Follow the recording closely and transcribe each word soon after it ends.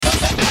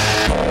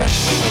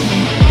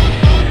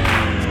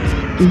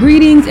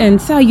Greetings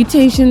and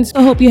salutations.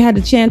 I hope you had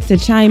the chance to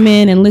chime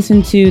in and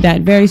listen to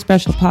that very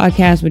special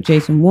podcast with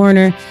Jason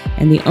Warner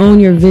and the Own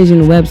Your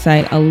Vision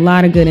website. A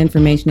lot of good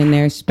information in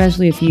there,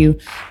 especially if you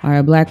are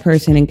a Black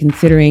person and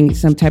considering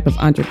some type of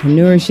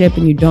entrepreneurship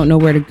and you don't know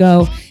where to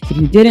go. If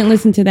you didn't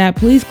listen to that,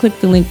 please click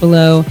the link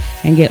below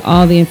and get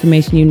all the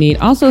information you need.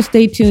 Also,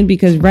 stay tuned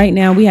because right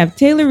now we have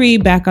Taylor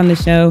Reed back on the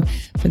show.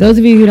 For those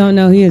of you who don't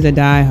know, he is a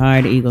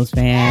diehard Eagles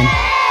fan.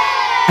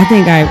 I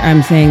think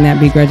I'm saying that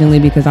begrudgingly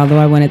because although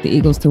I wanted the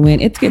Eagles to win,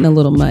 it's getting a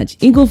little much.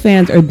 Eagle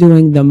fans are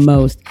doing the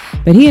most.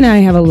 But he and I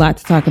have a lot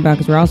to talk about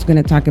because we're also going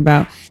to talk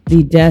about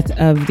the death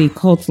of the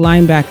Colts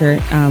linebacker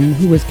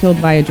who was killed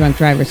by a drunk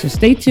driver. So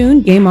stay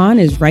tuned. Game On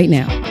is right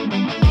now.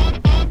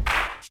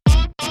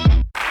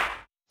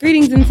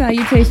 Greetings and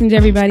salutations,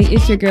 everybody.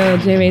 It's your girl,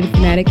 J. Ray the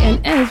Fanatic.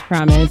 And as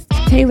promised,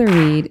 Taylor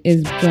Reed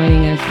is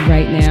joining us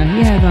right now.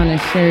 He has on a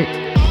shirt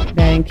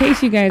that in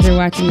case you guys are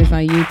watching this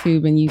on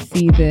YouTube and you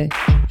see the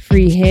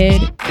free head,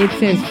 it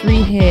says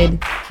free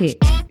head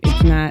kicks.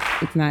 It's not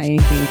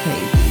anything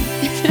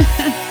crazy.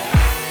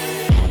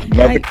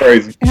 Nothing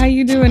crazy. How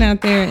you doing out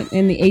there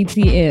in the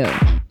ATL?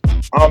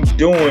 I'm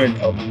doing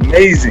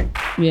amazing.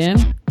 Yeah?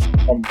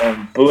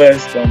 I'm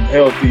blessed, I'm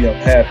healthy, I'm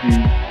happy,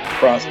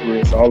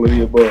 prosperous, all of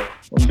the above.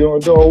 I'm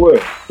doing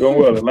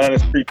well.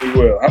 Atlanta's treating me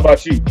well. How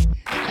about you?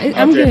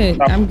 I'm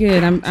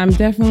good. I'm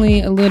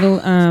definitely a little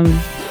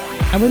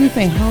I wouldn't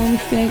say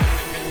homesick,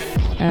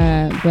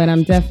 but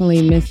I'm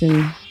definitely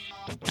missing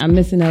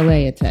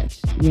LA a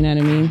touch. You know what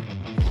I mean?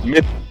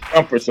 Missing the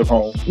comforts of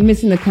home.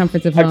 Missing the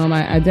comforts of home.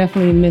 I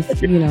definitely miss,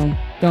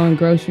 going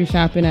grocery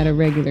shopping at a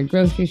regular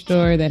grocery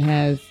store that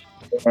has,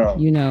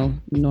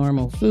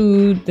 normal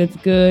food that's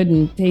good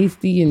and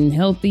tasty and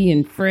healthy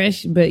and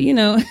fresh. But,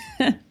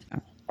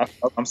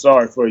 I'm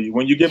sorry for you.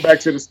 When you get back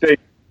to the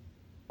States,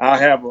 I'll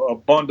have a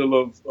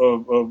bundle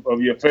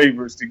of your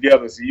favorites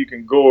together so you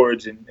can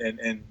gorge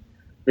and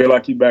feel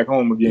like you're back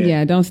home again.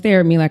 Yeah, don't stare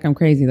at me like I'm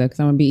crazy, though, because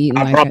I'm going to be eating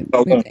I'm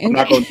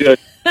not going to judge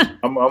you.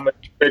 I'm going to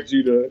expect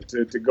you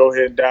to go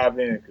ahead and dive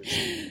in.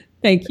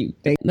 Thank you.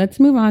 Let's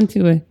move on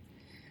to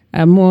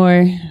a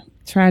more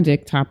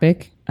tragic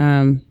topic,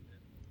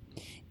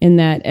 in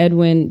that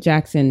Edwin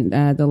Jackson,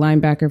 the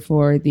linebacker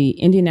for the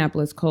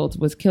Indianapolis Colts,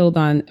 was killed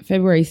on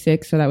February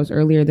 6th, so that was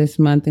earlier this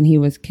month, and he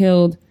was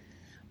killed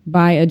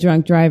by a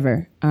drunk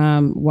driver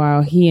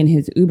while he and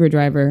his Uber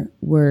driver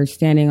were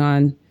standing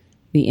on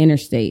the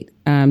interstate.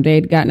 They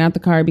had gotten out the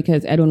car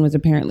because Edwin was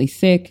apparently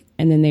sick,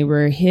 and then they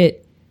were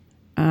hit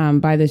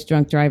by this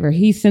drunk driver.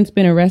 He's since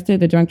been arrested.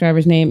 The drunk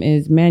driver's name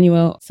is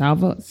Manuel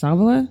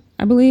Salvala,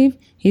 I believe.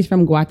 He's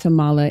from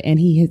Guatemala, and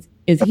he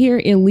is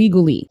here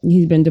illegally.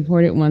 He's been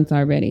deported once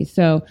already.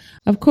 So,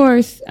 of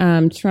course,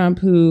 Trump,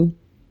 who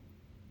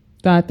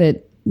thought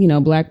that,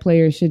 Black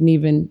players shouldn't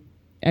even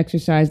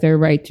exercise their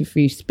right to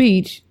free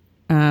speech,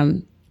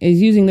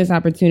 is using this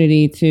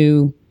opportunity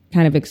to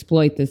kind of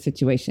exploit this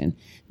situation.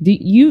 Do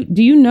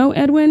you know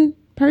Edwin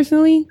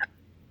personally?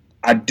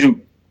 I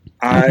do.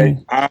 Okay.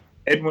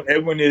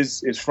 Edwin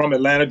is from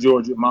Atlanta,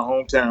 Georgia, my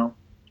hometown.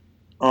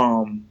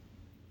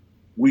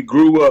 We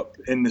grew up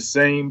in the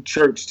same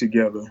church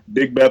together,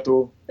 Big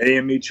Bethel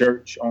AME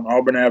Church on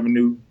Auburn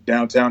Avenue,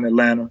 downtown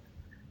Atlanta.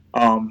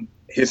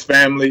 His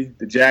family,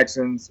 the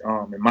Jacksons,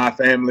 and my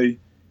family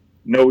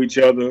know each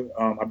other.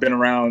 I've been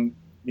around,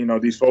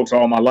 these folks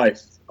all my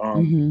life.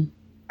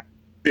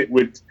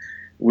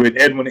 With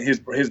Edwin and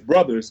his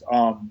brothers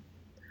are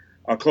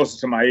closer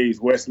to my age,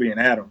 Wesley and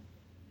Adam.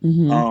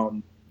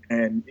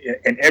 And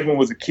Edwin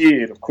was a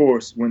kid, of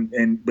course,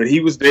 but he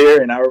was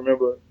there, and I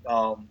remember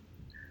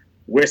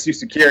Wes used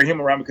to carry him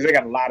around because they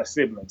got a lot of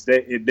siblings.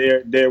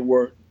 There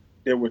were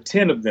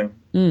 10 of them,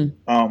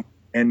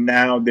 and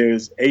now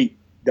there's 8.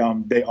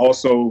 They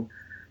also,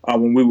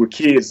 when we were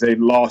kids, they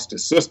lost a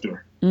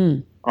sister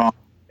in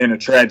a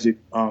tragic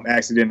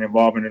accident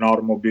involving an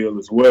automobile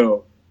as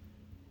well.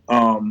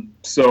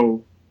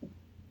 So,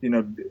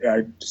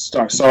 I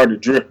sorry to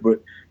drift,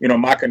 but,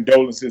 my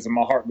condolences and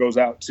my heart goes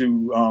out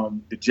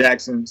to the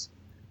Jacksons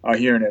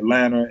here in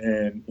Atlanta,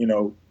 and,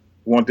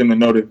 want them to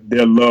know that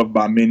they're loved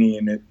by many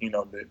and that,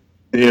 that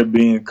they're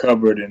being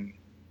covered, and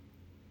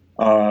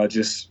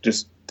just to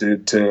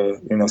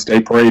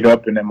stay prayed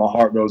up, and that my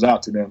heart goes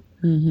out to them.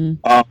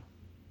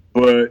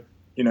 But,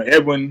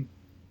 Edwin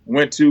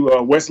went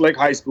to Westlake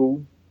High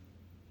School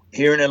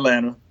here in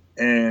Atlanta,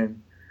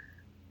 and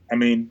I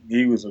mean,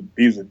 he was a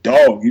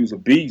dog. He was a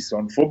beast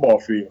on the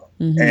football field,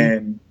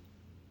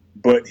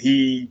 but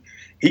he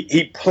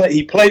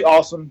played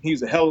awesome. He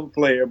was a hell of a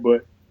player,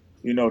 but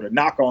the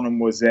knock on him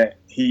was that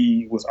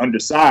he was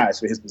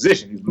undersized for his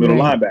position. He was a middle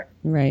linebacker,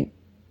 right?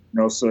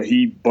 So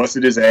he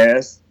busted his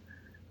ass.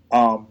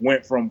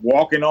 Went from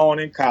walking on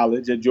in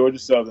college at Georgia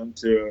Southern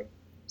to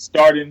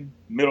starting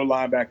middle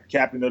linebacker,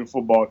 captain of the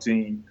football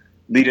team,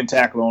 leading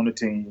tackler on the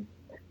team.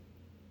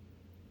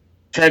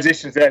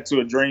 Transitions that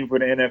to a dream for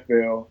the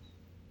NFL.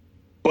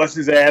 Bust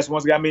his ass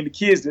once again. I mean,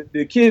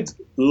 the kid's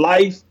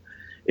life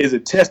is a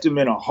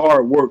testament of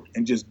hard work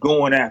and just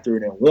going after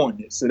it and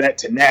wanting it. So that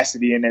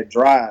tenacity and that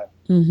drive.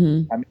 I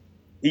mean,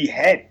 he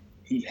had it.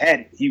 He had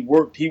it. He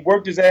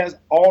worked his ass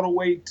all the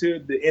way to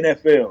the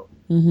NFL,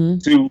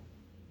 to,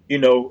 you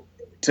know,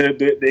 to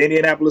the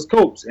Indianapolis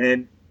Colts,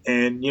 and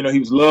you know, he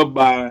was loved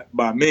by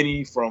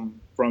many, from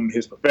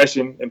his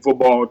profession in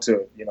football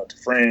to, you know, to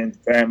friends,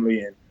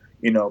 family, and,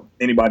 you know,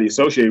 anybody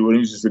associated with him. He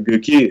was just a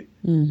good kid.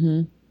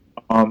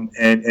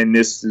 And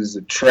this is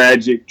a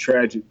tragic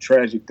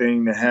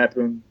thing that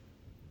happened.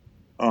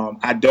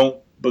 I don't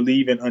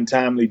believe in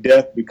untimely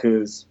death,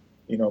 because,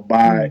 you know,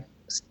 by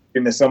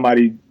saying that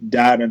somebody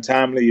died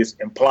untimely is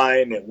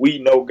implying that we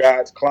know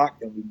God's clock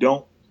and we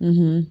don't.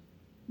 You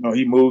know,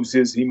 he moves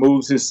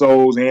his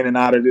souls in and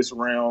out of this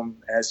realm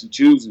as he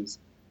chooses.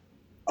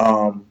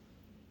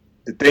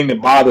 The thing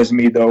that bothers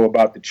me, though,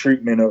 about the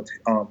treatment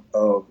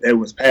of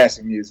Edwin's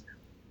passing is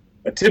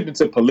attempting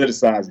to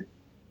politicize it.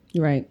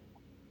 Right.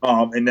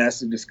 And that's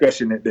the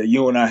discussion that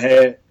you and I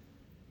had.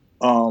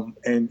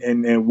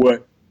 And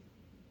what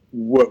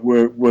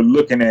we're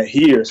looking at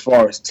here, as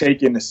far as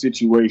taking a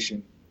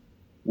situation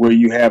where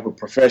you have a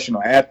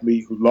professional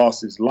athlete who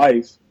lost his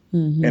life,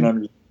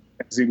 and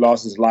he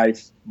lost his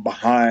life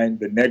behind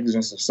the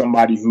negligence of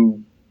somebody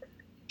who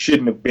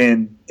shouldn't have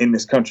been in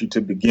this country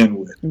to begin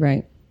with.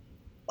 Right.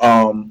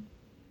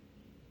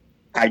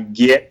 I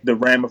get the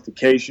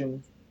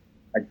ramifications,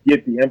 I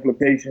get the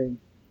implications,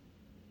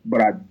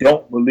 but I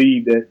don't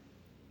believe that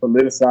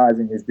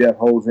politicizing his death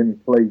holds any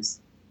place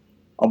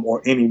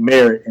or any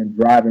merit in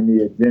driving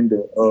the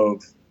agenda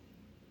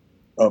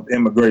of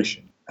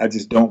immigration. I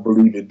just don't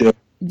believe it does.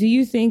 Do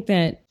you think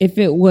that if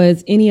it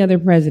was any other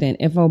president,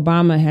 if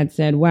Obama had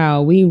said,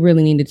 wow, we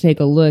really need to take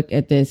a look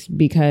at this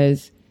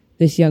because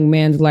this young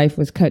man's life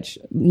was cut,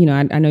 you know,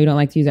 I know you don't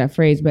like to use that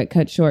phrase, but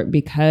cut short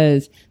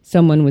because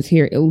someone was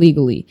here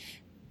illegally,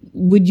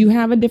 would you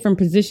have a different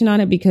position on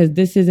it? Because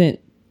this isn't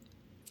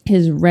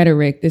his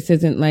rhetoric. This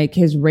isn't like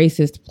his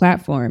racist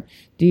platform.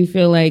 Do you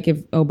feel like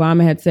if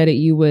Obama had said it,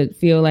 you would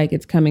feel like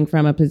it's coming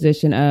from a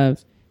position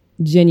of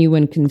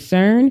genuine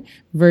concern,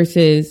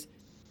 versus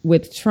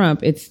with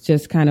Trump, it's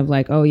just kind of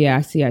like, oh yeah,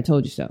 I see, I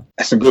told you so?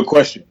 That's a good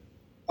question.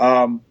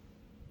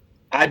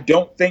 I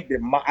don't think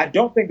that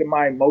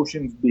my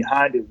emotions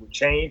behind it would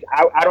change.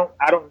 I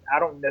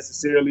don't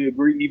necessarily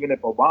agree. Even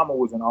if Obama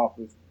was in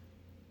office,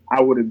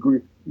 I would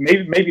agree.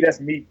 Maybe that's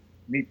me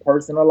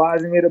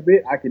personalizing it a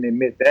bit. I can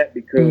admit that,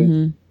 because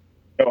you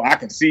know, I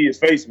can see his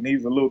face when he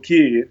was a little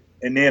kid,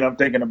 and then I'm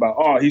thinking about,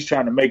 oh, he's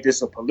trying to make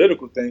this a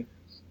political thing.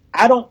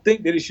 I don't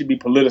think that it should be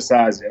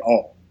politicized at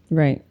all.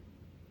 Right.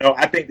 You know,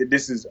 I think that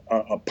this is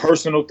a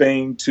personal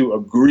thing to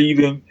a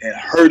grieving and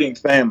hurting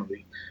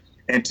family,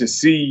 and to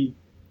see,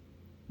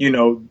 you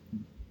know,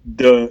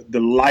 the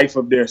life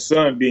of their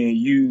son being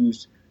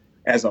used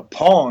as a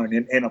pawn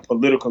in a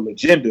political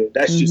agenda.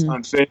 That's just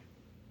unfair,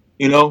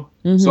 you know?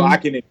 So I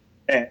can admit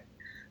that.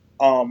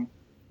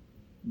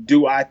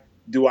 Do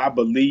I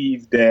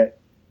believe that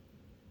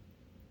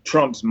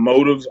Trump's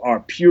motives are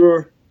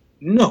pure?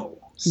 No,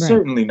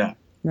 certainly not.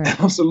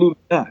 Right.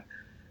 Absolutely not.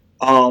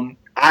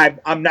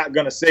 I'm not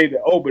going to say that,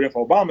 oh, but if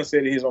Obama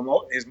said that his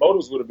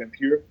motives would have been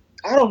pure,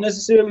 I don't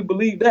necessarily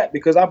believe that,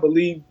 because I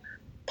believe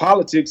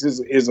politics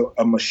is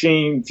a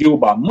machine fueled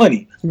by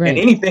money. Right. And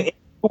anything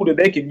that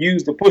they can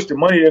use to push the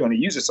money, they're going to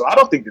use it. So I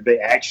don't think that they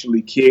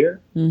actually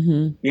care.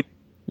 You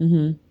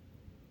know?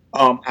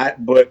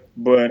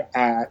 But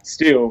I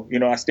still, you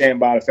know, I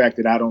stand by the fact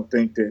that I don't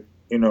think that,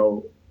 you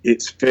know,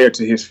 it's fair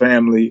to his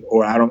family,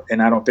 I don't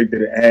think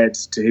that it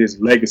adds to his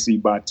legacy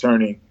by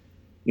turning,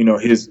 you know,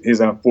 his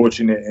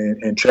unfortunate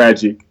and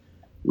tragic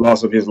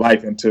loss of his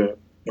life into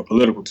a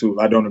political tool.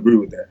 I don't agree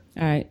with that.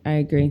 I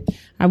agree.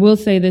 I will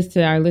say this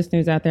to our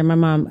listeners out there. My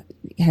mom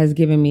has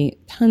given me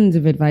tons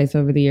of advice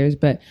over the years,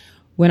 but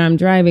when I'm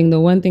driving, the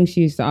one thing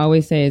she used to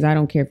always say is, I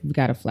don't care if you've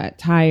got a flat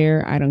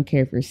tire. I don't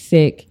care if you're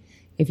sick.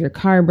 If your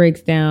car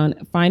breaks down,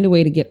 find a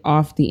way to get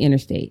off the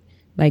interstate.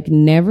 Like,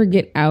 never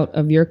get out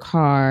of your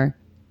car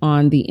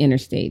on the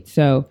interstate.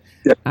 So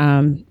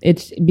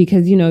it's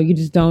because, you know, you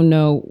just don't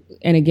know.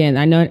 And again,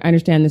 I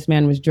understand this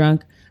man was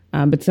drunk,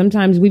 but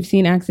sometimes we've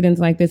seen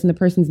accidents like this and the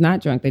person's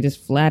not drunk. They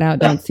just flat out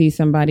don't see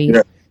somebody.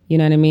 You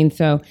know what I mean?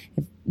 So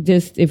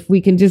if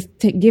we can just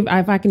if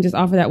I can just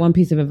offer that one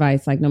piece of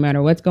advice, like, no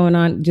matter what's going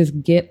on,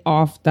 just get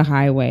off the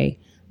highway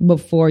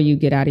before you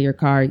get out of your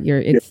car.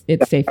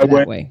 It's safer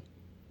that way.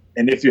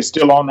 And if you're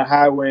still on the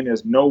highway and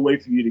there's no way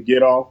for you to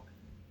get off,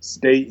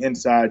 stay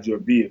inside your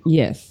vehicle.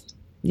 Yes.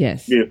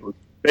 Vehicle.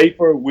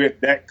 Safer with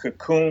that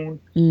cocoon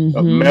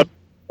of metal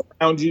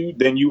around you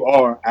than you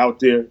are out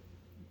there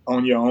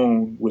on your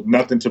own with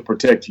nothing to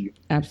protect you.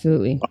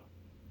 Absolutely.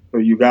 So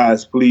you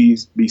guys,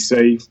 please be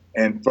safe.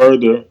 And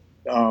further,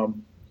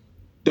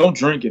 don't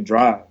drink and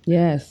drive.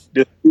 Yes.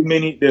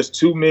 There's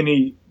too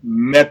many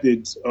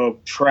methods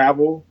of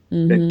travel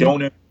that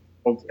don't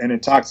involve an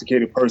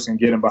intoxicated person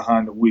getting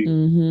behind the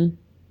wheel.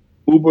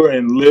 Uber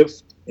and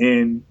Lyft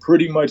in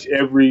pretty much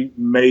every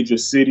major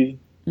city.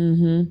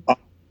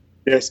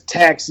 There's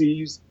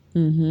taxis.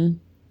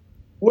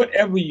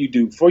 Whatever you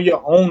do for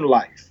your own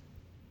life,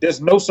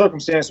 there's no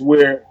circumstance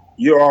where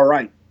you're all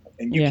right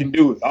and you can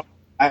do it.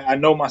 I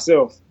know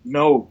myself.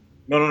 No,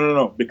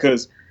 No.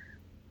 Because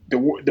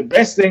the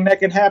best thing that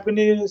can happen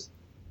is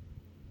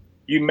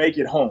you make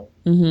it home.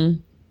 Mm-hmm.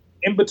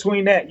 In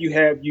between that, you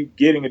have you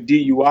getting a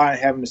DUI and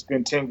having to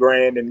spend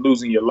 $10,000 and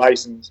losing your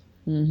license.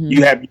 Mm-hmm.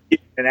 You have you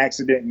getting in an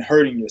accident and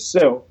hurting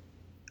yourself,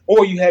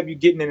 or you have you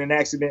getting in an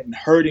accident and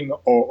hurting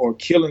or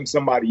killing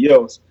somebody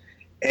else,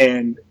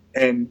 and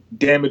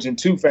damaging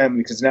two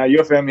families, because now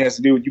your family has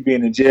to deal with you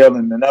being in jail,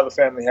 and another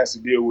family has to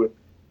deal with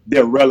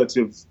their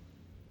relatives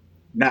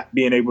not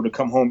being able to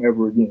come home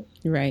ever again.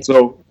 Right.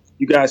 So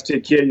you guys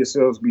take care of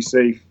yourselves, be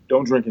safe,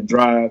 don't drink and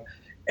drive,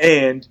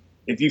 and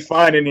if you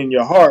find it in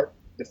your heart,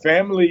 the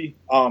family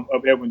of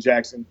Edwin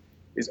Jackson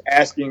is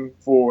asking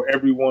for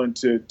everyone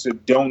to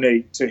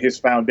donate to his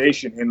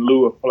foundation in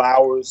lieu of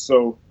flowers.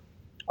 So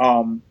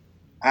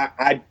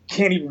I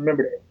can't even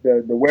remember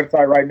the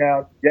website right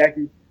now,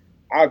 Jackie.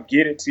 I'll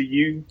get it to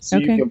you so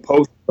you can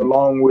post it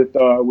along with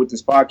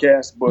this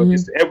podcast. But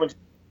it's the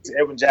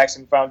Edwin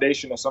Jackson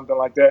Foundation or something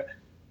like that.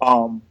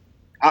 I'll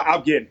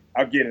get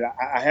it.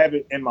 I have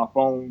it in my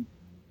phone,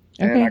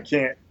 and I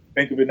can't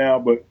think of it now.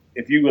 But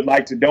if you would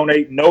like to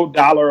donate, no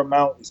dollar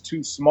amount is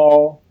too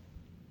small.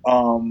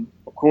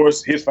 Of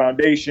course, his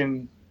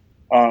foundation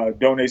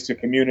donates to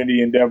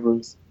community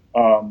endeavors,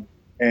 and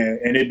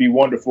it'd be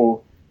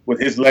wonderful with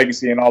his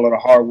legacy and all of the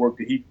hard work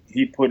that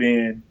he put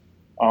in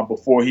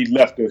before he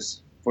left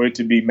us, for it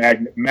to be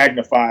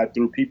magnified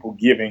through people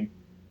giving,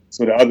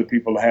 so that other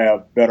people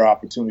have better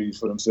opportunities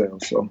for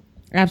themselves. So,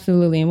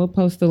 absolutely, and we'll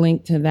post a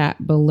link to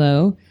that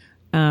below.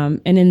 And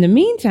in the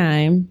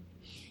meantime,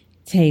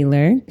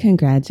 Taylor,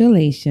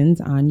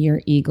 congratulations on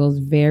your Eagles'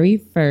 very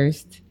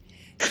first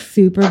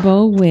Super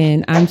Bowl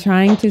win. I'm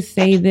trying to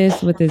say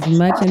this with as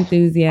much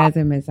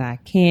enthusiasm as I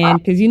can,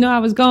 because I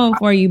was going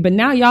for you, but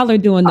now y'all are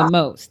doing the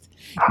most.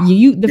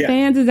 The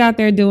fans is out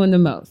there doing the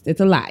most.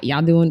 It's a lot.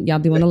 Y'all doing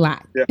a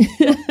lot.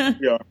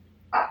 Yeah.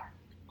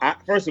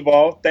 First of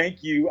all,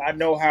 thank you. I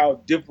know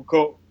how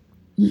difficult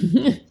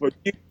for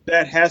you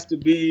that has to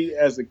be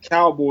as a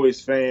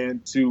Cowboys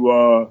fan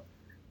to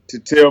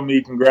tell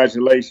me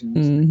congratulations.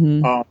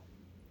 Mm-hmm.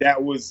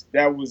 That was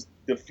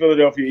the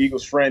Philadelphia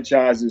Eagles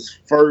franchise's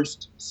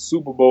first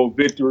Super Bowl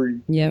victory.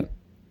 Yep.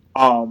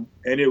 And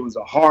it was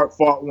a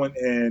hard-fought one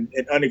and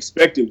an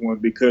unexpected one,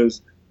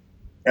 because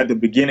at the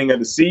beginning of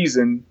the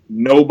season,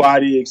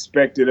 nobody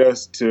expected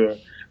us to.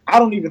 I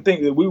don't even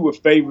think that we were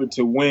favored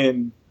to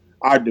win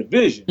our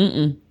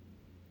division,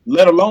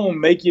 let alone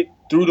make it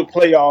through the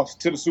playoffs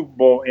to the Super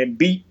Bowl and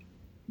beat,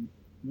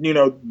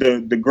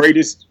 the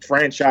greatest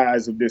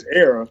franchise of this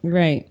era,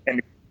 right? And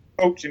the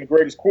coach and the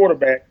greatest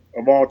quarterback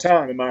of all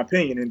time, in my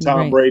opinion, in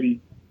Tom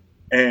Brady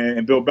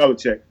and Bill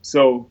Belichick.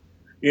 So,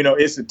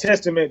 it's a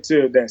testament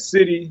to that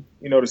city.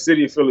 The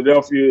city of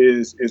Philadelphia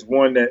is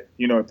one that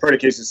it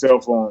predicates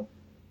itself on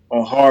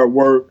hard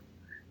work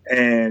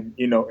and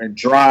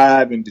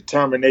drive and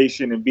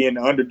determination and being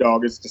the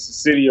underdog. It's just a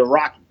city of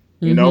Rocky.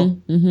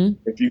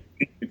 If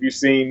you've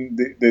seen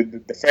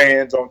the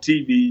fans on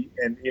TV,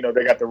 and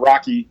they got the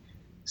Rocky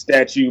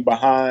statue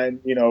behind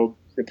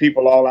the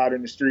people all out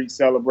in the street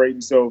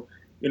celebrating. So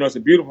it's a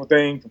beautiful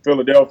thing for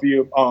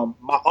Philadelphia.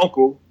 My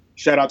uncle,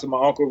 shout out to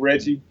my uncle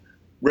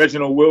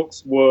Reginald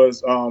Wilkes,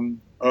 was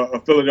a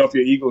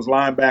Philadelphia Eagles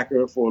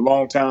linebacker for a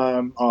long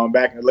time,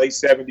 back in the late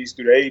 70s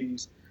through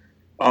the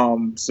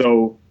 80s.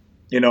 So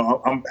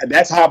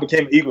that's how I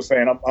became an Eagles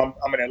fan.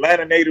 I'm an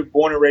Atlanta native,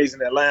 born and raised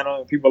in Atlanta,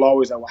 and people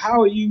always say, well,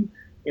 how are you?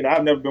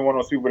 I've never been one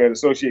of those people that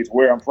associates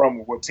where I'm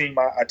from or what team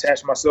I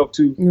attach myself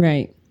to.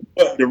 Right.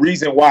 But the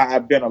reason why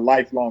I've been a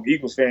lifelong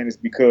Eagles fan is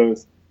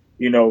because,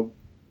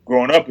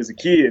 growing up as a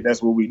kid,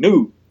 that's what we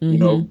knew.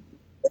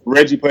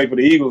 Reggie played for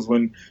the Eagles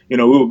when, we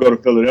would go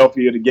to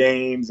Philadelphia to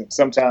games, and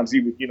sometimes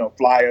he would,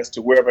 fly us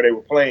to wherever they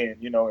were playing,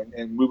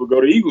 and we would go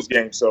to Eagles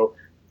games. So,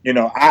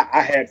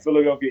 I had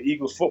Philadelphia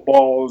Eagles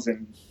footballs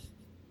and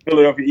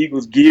Philadelphia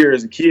Eagles gear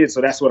as a kid, so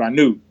that's what I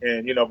knew.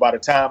 And by the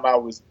time I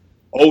was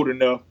old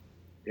enough,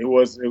 it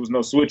was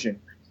no switching.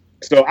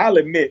 So I'll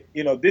admit,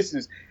 this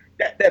is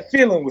that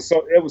feeling was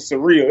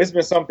surreal. It's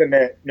been something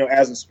that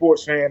as a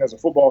sports fan, as a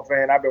football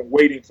fan, I've been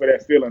waiting for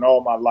that feeling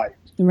all my life.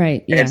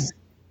 Right. Yeah.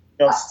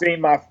 And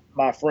seeing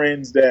my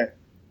friends that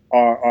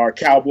are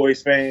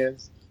Cowboys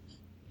fans,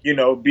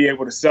 be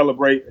able to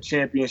celebrate a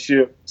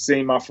championship.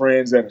 Seeing my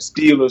friends that are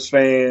Steelers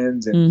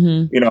fans,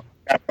 and got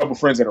a couple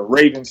friends that are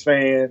Ravens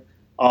fans.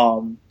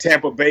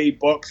 Tampa Bay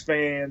Bucks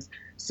fans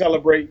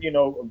celebrate,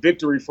 a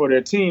victory for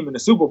their team in the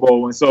Super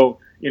Bowl. And so,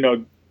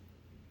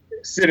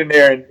 sitting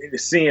there and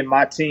seeing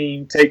my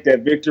team take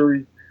that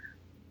victory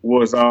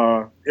was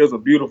it was a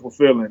beautiful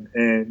feeling.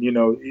 And,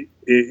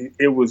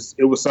 it was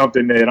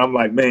something that I'm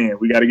like, man,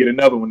 we got to get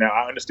another one now.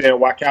 I understand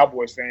why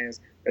Cowboys fans,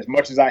 as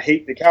much as I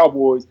hate the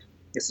Cowboys,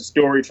 it's a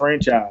storied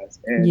franchise.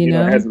 And,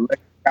 the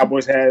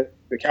Cowboys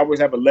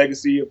have a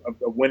legacy of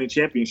winning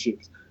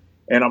championships.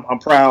 And I'm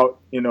proud,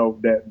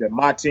 that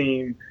my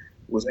team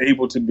was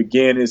able to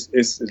begin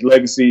its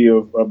legacy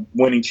of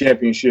winning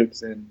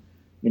championships, and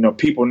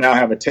people now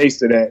have a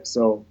taste of that.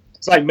 So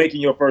it's like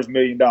making your first $1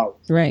 million.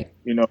 Right.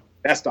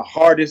 That's the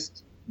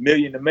hardest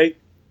million to make,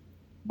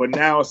 But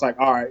now it's like,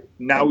 all right,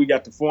 now we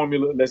got the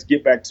formula. Let's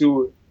get back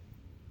to it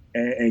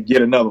and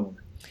get another one.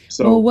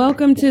 So, well,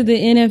 welcome to the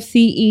NFC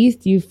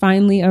East. You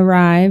finally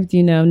arrived.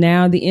 You know,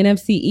 now the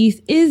NFC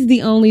East is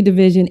the only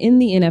division in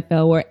the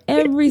NFL where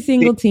every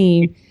single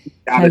team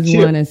has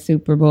won a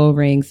Super Bowl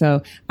ring.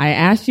 So I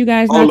asked you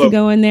guys not to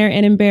go in there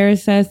and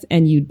embarrass us,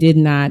 and you did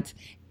not.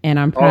 And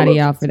I'm proud of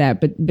y'all for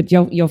that. But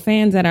your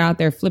fans that are out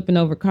there flipping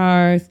over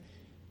cars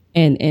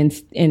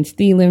and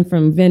stealing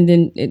from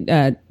vending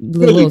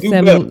little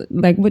seven,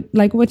 like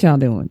what y'all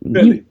doing?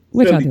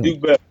 What y'all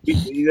doing?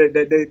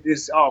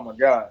 Oh my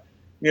God.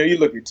 You know, you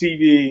look at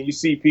TV and you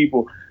see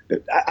people.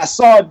 I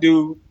saw a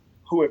dude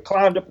who had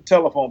climbed up a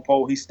telephone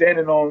pole. He's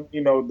standing on,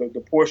 you know,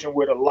 the portion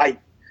where the light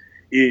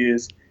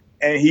is,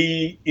 and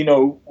he, you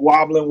know,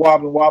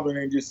 wobbling,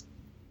 and just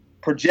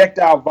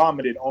projectile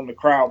vomited on the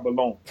crowd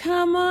below.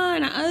 Come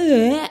on.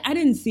 I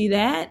didn't see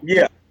that.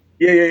 Yeah.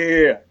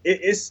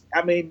 It's,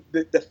 I mean,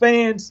 the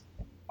fans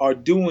are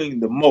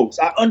doing the most.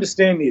 I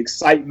understand the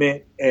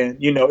excitement,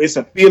 and, you know, it's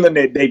a feeling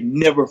that they've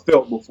never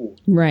felt before.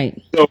 Right.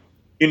 So,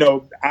 you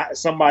know, I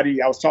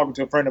was talking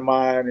to a friend of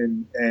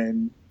mine,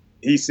 and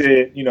he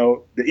said, you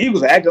know, the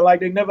Eagles are acting like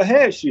they never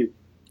had shit.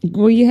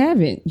 Well, you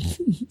haven't.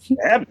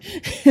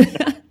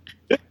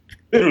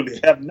 Literally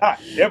have not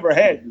ever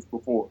had this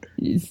before.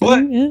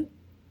 But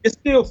it's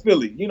still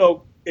Philly. You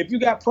know, if you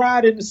got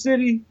pride in the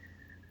city,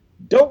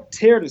 don't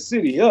tear the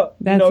city up.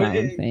 That's what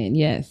I'm saying.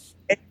 Yes.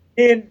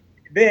 And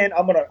then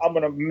I'm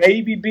gonna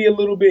maybe be a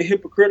little bit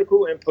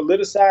hypocritical and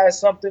politicize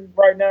something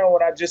right now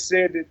when I just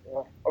said that.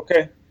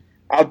 Okay,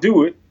 I'll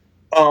do it.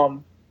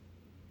 I'm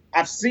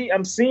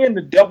seeing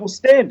the double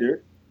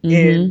standard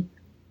in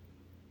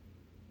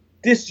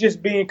this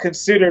just being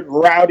considered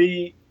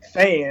rowdy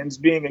fans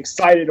being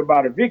excited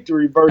about a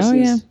victory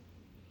versus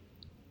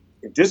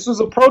if this was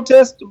a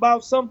protest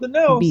about something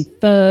else. Be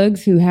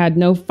thugs who had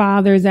no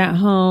fathers at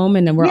home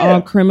and then were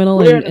all criminal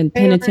and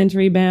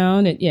penitentiary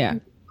bound. And,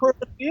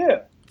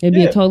 it'd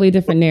be a totally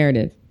different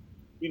narrative.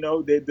 You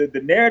know,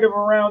 the narrative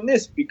around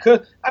this, because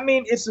I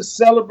mean, it's a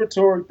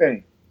celebratory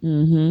thing.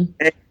 And,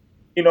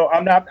 you know,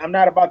 I'm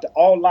not about to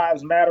all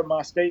lives matter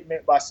my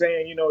statement by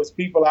saying, you know, it's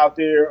people out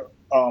there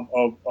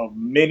of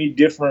many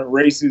different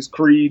races,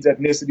 creeds,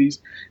 ethnicities.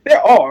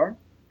 There are,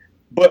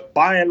 but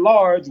by and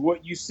large,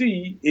 what you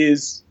see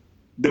is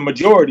the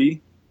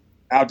majority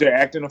out there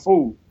acting a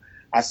fool.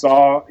 I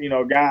saw, you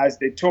know, guys,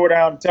 they tore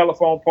down the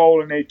telephone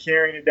pole and they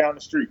carrying it down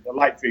the street, the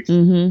light fixture.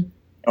 You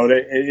know,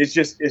 it's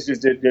just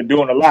they're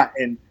doing a lot,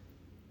 and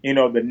you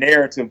know, the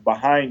narrative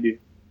behind it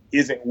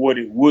isn't what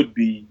it would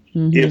be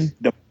if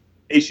the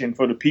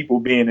for the people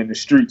being in the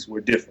streets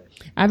were different.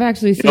 I've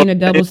actually seen a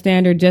double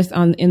standard just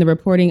in the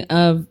reporting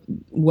of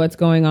what's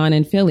going on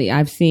in Philly.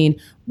 I've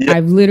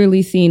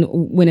literally seen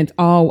when it's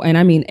all, and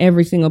I mean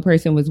every single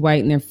person was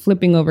white, and they're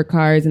flipping over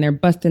cars and they're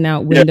busting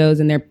out windows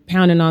and they're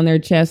pounding on their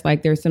chest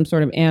like there's some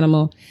sort of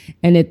animal.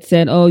 And it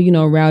said, oh, you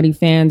know, rowdy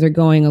fans are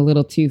going a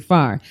little too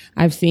far.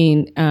 I've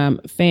seen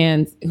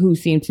fans who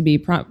seem to be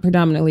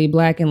predominantly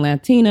Black and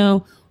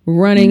Latino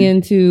running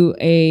into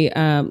a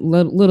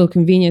little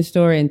convenience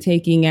store and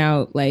taking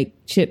out like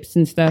chips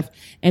and stuff.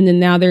 And then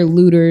now they're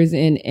looters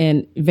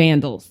and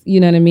vandals.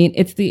 You know what I mean?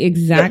 It's the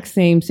exact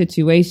same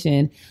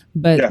situation,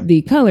 but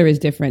the color is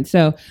different.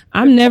 So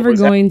I'm never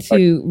going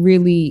to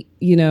really,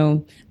 you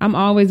know, I'm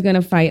always going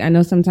to fight. I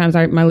know sometimes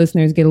my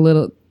listeners get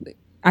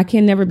I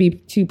can never be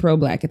too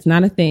pro-Black. It's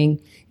not a thing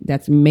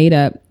that's made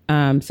up.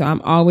 So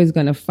I'm always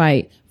going to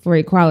fight for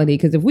equality,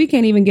 because if we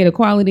can't even get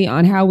equality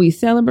on how we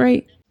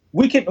celebrate,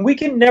 we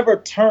can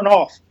never turn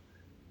off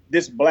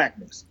this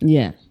blackness.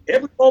 Yeah.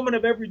 Every moment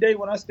of every day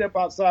when I step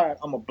outside,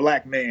 I'm a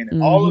Black man,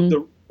 and all of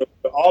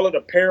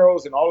the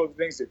perils and all of the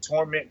things that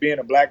torment being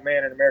a Black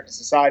man in American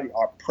society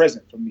are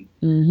present for me.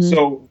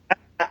 So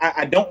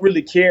I don't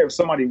really care if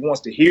somebody wants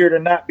to hear it or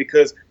not,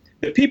 because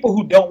the people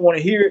who don't want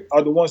to hear it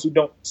are the ones who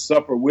don't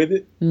suffer with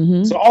it.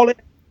 So all they do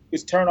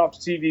is turn off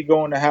the TV,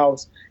 go in the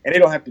house, and they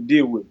don't have to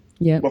deal with it.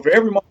 Yeah. But for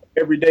every moment,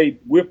 every day,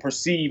 we're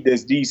perceived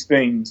as these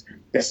things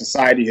that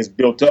society has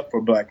built up for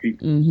Black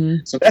people.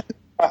 So that's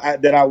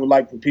that I would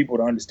like for people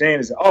to understand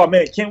is, oh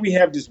man, can we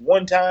have this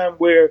one time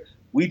where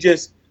we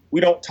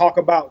don't talk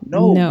about?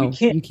 No, we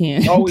can't. You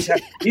can't. We always have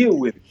to deal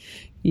with it.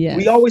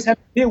 We always have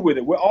to deal with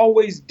it. We're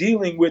always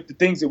dealing with the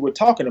things that we're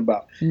talking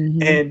about.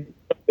 And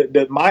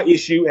my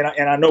issue,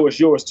 and I know it's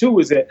yours too,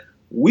 is that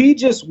we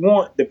just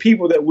want the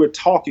people that we're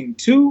talking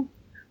to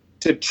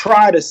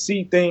try to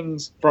see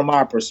things from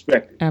our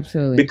perspective.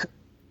 Absolutely. Because,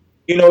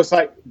 you know, it's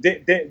like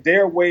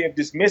their way of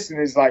dismissing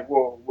is like,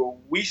 well,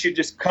 we should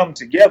just come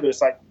together. It's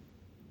like,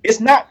 it's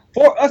not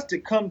for us to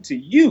come to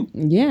you.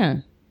 Yeah.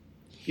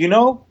 You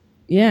know?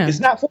 Yeah. It's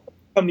not for us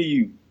to come to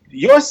you.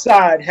 Your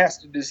side has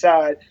to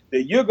decide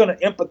that you're going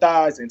to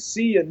empathize and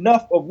see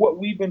enough of what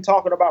we've been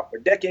talking about for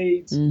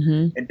decades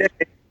and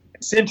decades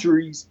and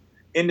centuries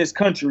in this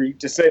country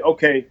to say,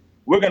 okay,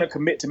 we're going to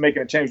commit to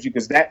making a change with you,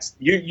 because that's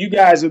you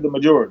guys are the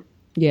majority.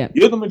 Yeah.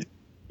 You're the majority.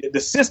 The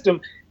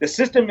system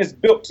is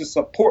built to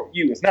support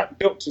you. It's not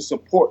built to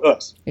support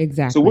us.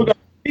 Exactly. So we're going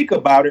to speak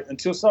about it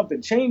until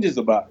something changes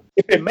about it.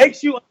 If it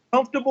makes you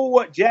uncomfortable,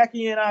 what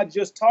Jackie and I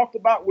just talked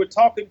about, we're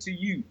talking to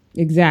you.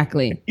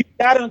 Exactly. If you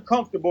got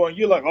uncomfortable and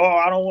you're like, oh,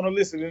 I don't want to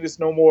listen to this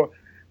no more.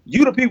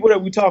 You the people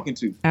that we're talking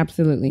to.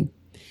 Absolutely.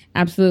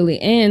 Absolutely.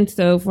 And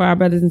so for our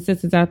brothers and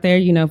sisters out there,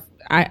 you know,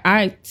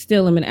 I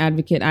still am an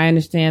advocate. I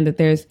understand that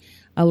there's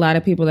a lot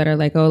of people that are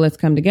like, oh, let's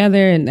come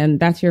together and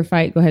that's your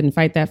fight. Go ahead and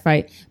fight that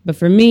fight. But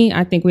for me,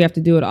 I think we have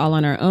to do it all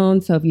on our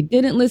own. So if you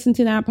didn't listen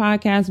to that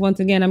podcast, once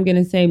again, I'm going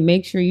to say,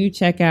 make sure you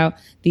check out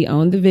the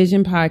Own the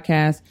Vision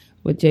podcast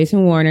with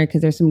Jason Warner,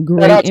 because there's some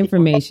great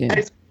information.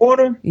 Jason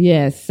Warner?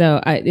 Yes.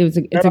 So it's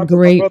a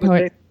great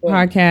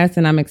podcast,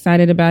 and I'm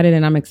excited about it,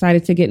 and I'm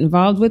excited to get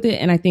involved with it.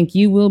 And I think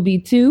you will be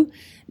too.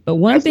 But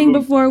one thing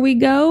before we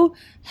go,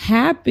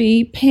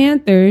 happy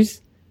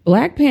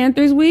Black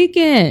Panthers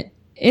weekend.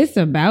 It's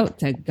about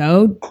to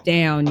go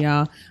down,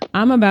 y'all.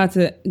 I'm about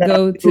to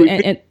go to,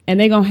 and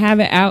they're going to have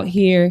it out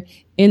here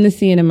in the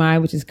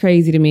CNMI, which is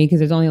crazy to me because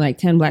there's only like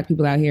 10 Black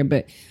people out here,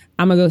 but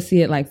I'm going to go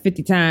see it like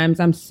 50 times.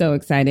 I'm so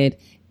excited.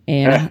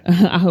 And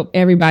I hope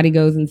everybody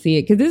goes and see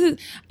it. Because this is,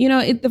 you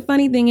know, the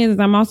funny thing is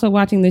I'm also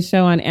watching this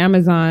show on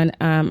Amazon.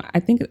 I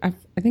think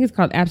it's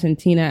called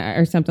Absentina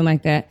or something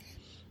like that.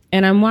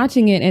 And I'm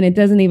watching it, and it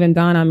doesn't even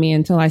dawn on me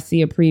until I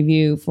see a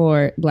preview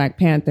for Black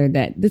Panther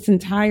that this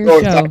entire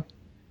show...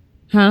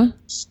 I'm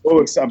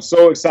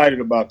so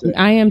excited about that.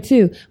 I am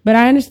too. But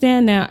I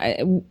understand now.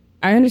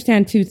 I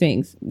understand two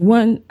things.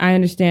 One, I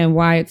understand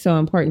why it's so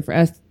important for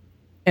us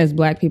as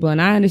Black people.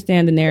 And I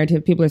understand the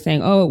narrative. People are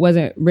saying, oh, it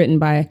wasn't written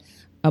by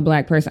a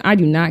Black person. I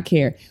do not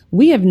care.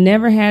 We have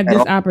never had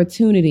this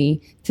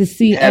opportunity to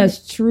see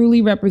us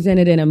truly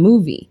represented in a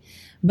movie.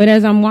 But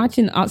as I'm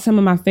watching some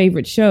of my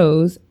favorite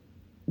shows,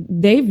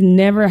 they've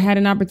never had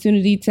an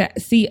opportunity to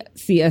see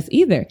us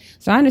either.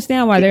 So I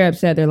understand why they're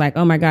upset. They're like,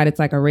 oh my God, it's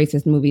like a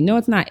racist movie. No,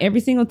 it's not. Every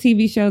single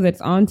TV show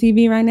that's on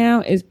TV right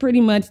now is pretty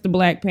much the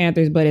Black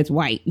Panthers, but it's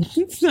white.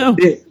 So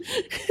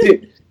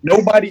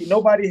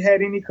nobody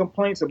had any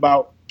complaints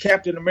about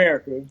Captain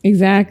America.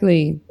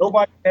 Exactly.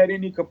 Nobody had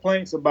any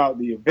complaints about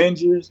the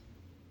Avengers.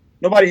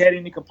 Nobody had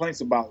any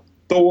complaints about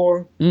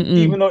Thor.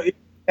 Even though it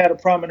had a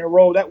prominent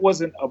role, that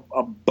wasn't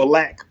a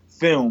Black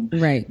film.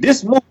 Right.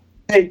 This movie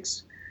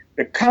takes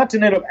the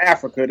continent of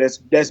Africa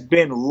that's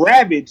been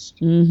ravaged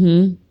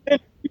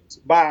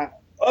by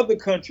other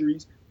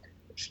countries,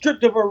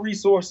 stripped of our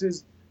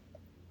resources,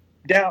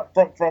 down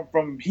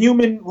from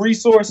human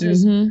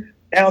resources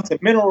down to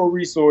mineral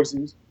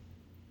resources,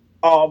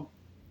 and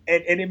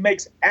it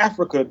makes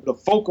Africa the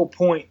focal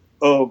point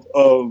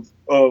of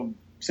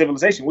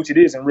civilization, which it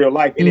is in real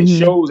life, and it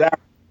shows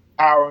Africa's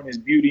power and its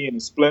beauty and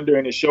its splendor,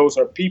 and it shows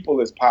her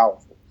people as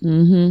powerful.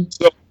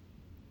 So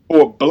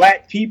for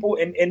Black people,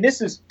 and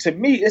this is, to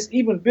me, it's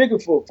even bigger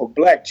for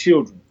Black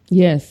children.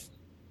 Yes.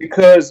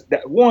 Because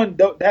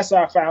that's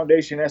our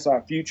foundation, that's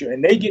our future,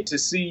 and they get to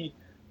see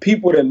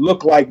people that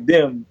look like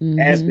them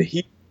as the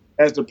heroes,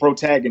 as the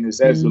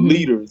protagonists, as the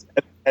leaders,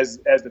 as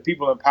the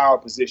people in power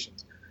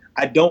positions.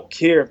 I don't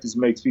care if this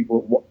makes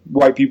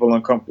white people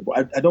uncomfortable.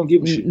 I don't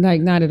give a shit.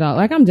 Like, not at all.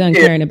 Like, I'm done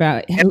caring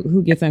about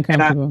who gets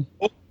uncomfortable.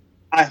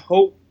 I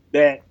hope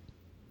that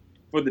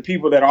for the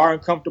people that are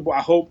uncomfortable,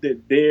 I hope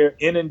that they're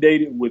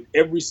inundated with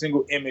every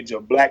single image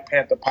of Black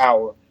Panther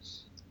power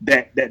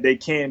that they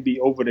can be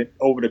over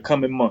the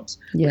coming months.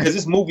 Yes. Because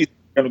this movie is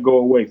going to go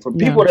away. For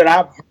people that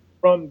I've heard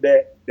from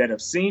that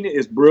have seen it,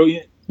 it's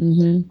brilliant.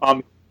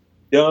 I'm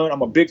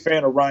a big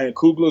fan of Ryan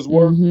Coogler's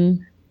work.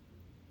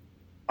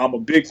 I'm a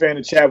big fan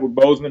of Chadwick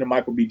Boseman and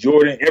Michael B.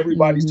 Jordan.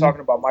 Everybody's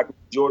talking about Michael B.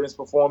 Jordan's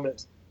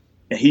performance,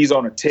 and he's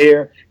on a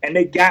tear. And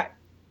I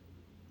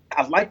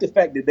like the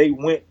fact that they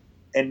went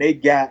and they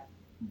got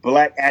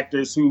Black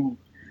actors who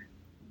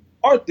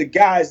aren't the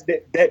guys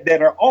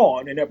that are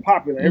on and they're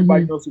popular.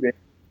 Everybody knows who they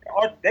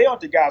are. They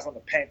aren't the guys on the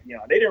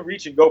pantheon. They didn't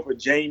reach and go for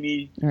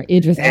Jamie or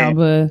Idris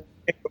Elba.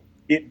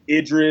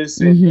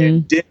 Idris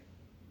and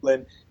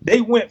Dylan.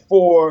 They went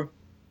for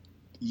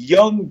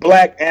young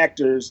Black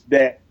actors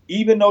that,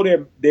 even though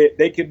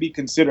they can be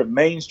considered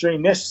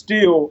mainstream, they're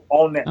still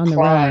on the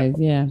rise.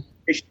 Yeah,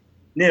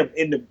 them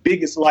in the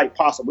biggest light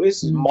possible.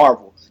 This is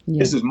Marvel. Yeah.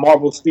 This is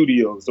Marvel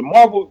Studios. The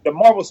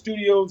Marvel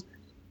Studios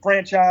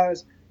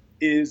franchise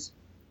is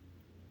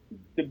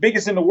the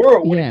biggest in the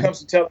world when it comes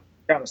to telling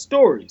kind of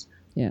stories.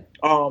 Yeah.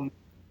 So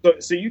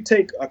you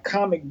take a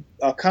comic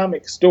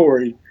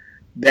story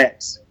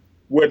that's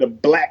where the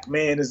Black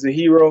man is the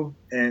hero,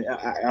 and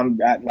I'm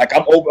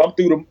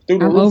through the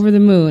roof. Over the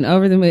moon.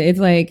 It's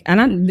like,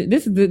 and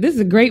this is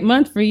a great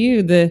month for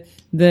you. The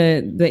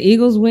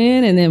Eagles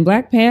win, and then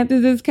Black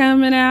Panthers is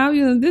coming out.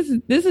 You know, this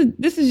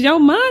is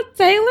your month,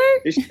 Taylor.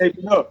 It's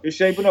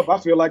shaping up. I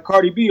feel like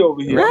Cardi B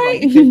over here.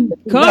 Right,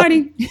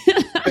 Cardi.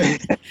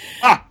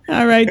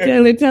 All right,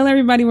 Taylor. Tell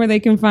everybody where they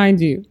can find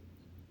you.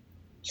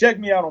 Check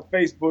me out on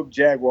Facebook,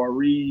 Jaguar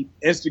Reed.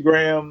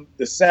 Instagram,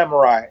 The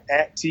Samurai,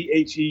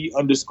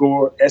 @THE_SAMURAI.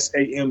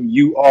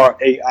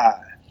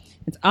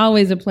 It's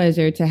always a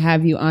pleasure to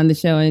have you on the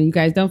show. And you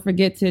guys don't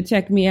forget to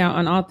check me out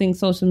on all things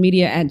social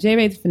media at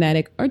JRay the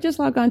Fanatic, or just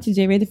log on to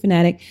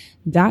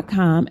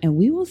jraythefanatic.com, and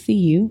we will see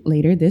you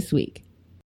later this week.